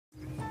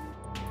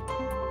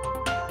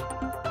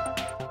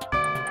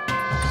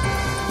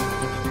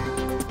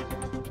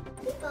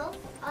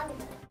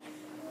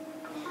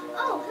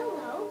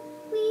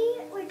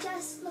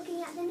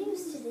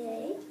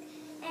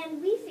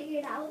And we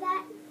figured out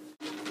that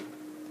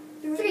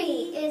 3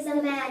 is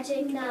a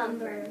magic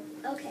number.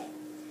 Okay.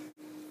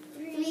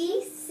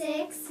 3,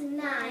 6,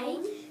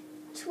 9,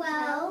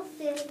 12,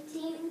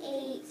 15,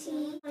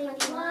 18,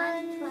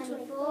 21,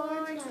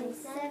 24,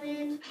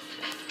 27.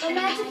 A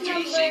magic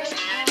number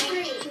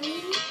 3.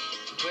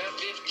 12,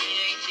 15,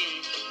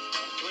 18,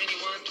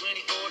 21,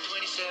 24,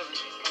 27,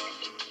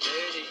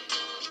 30.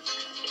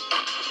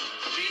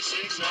 3,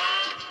 6, 9,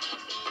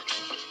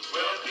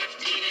 12,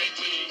 15,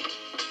 18,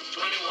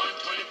 21,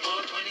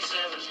 24,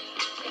 27,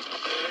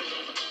 30.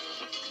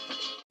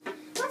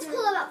 What's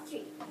cool about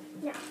 3?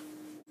 Now,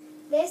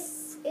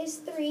 this is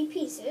 3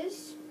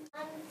 pieces.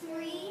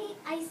 3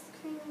 ice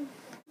cream.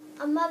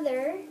 A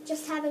mother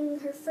just having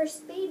her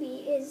first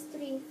baby is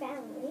 3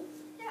 family.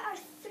 There are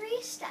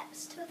 3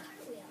 steps to a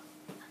cartwheel.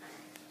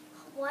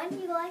 1,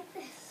 you go like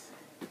this.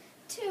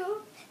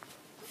 2,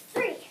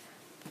 3.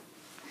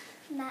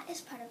 And that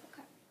is part of a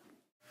cartwheel.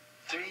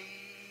 3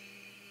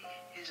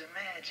 is a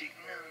magic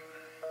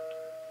number.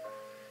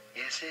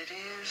 Yes, it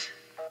is.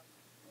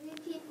 3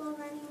 people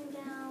running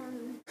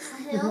down a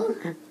hill.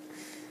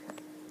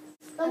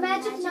 A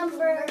magic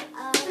number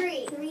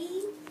 3.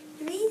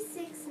 3,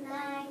 6,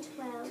 9,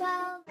 12.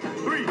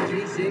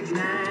 3, 6,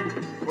 9,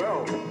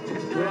 12,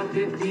 12,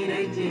 15,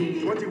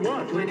 18,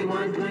 21,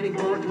 21,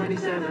 24,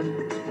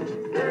 27,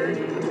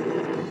 30.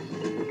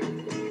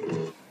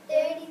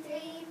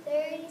 33,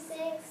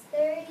 36,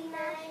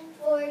 39,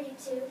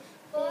 42,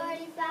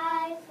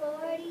 45,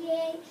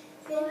 48,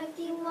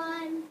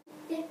 51,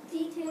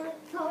 52,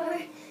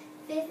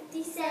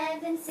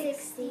 57,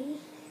 60,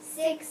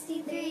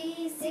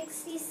 63,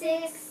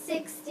 66,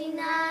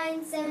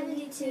 69,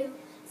 72,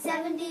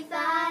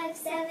 75,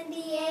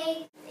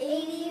 78,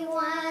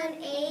 81,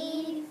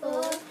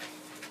 84,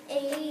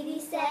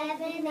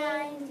 87,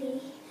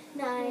 90,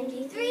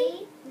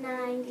 93,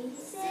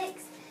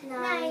 96,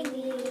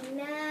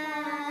 99.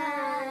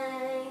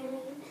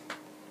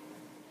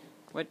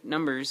 What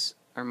numbers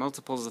are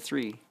multiples of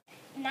 3?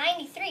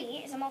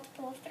 93 is a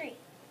multiple of 3.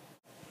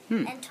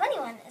 And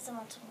 21 is a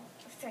multiple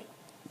of 3.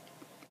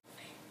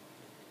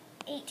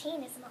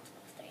 18 is a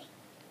multiple of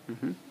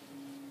 3.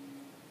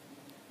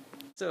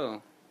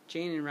 So,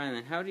 Jane and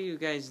Rylan, how do you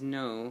guys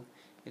know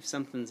if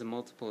something's a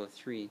multiple of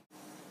 3?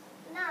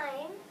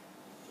 9,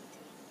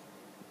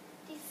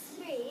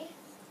 D3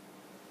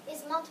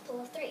 is a multiple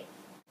of 3.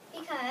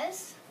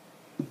 Because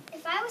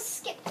if I was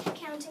skipped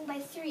counting by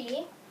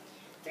 3,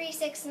 3,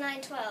 6,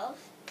 9, 12,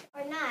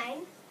 or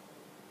 9,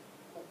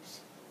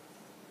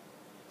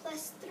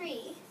 plus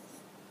 3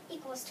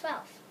 equals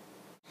 12.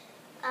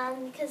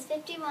 Because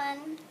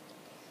 51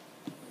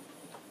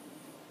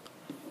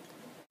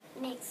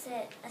 makes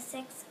it a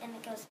 6, and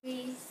it goes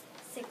 3,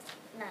 6,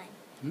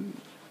 9.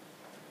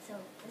 So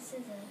this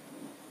is a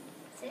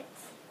 6.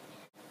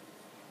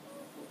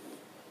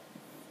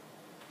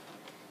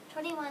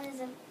 21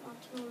 is a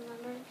multiple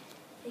number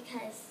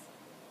because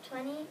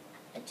 20,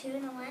 a 2,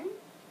 and a 1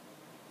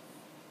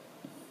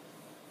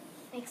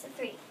 makes it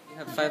 3. You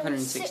have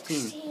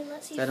 516.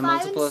 Let's see. Is that a 5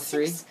 multiple and of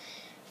 3? 6,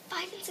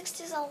 5 and 6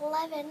 is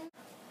 11.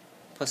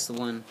 Plus the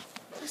 1.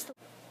 Plus the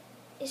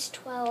is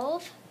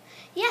 12.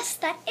 Yes,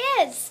 that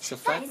is. So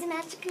that 5? is a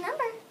magic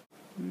number.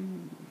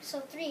 So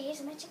 3 is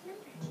a magic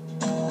number.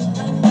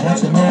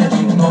 That's a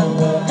magic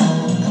number.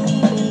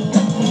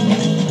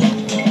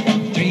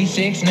 3,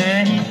 6,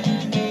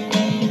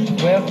 9,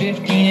 12,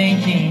 15,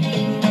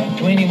 18,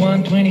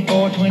 21,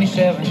 24,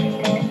 27,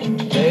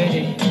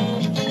 30.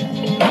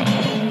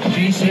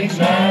 3, 6,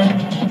 9,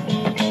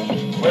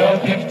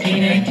 12,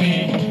 15,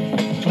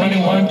 18,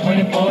 21,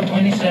 24,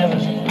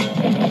 27.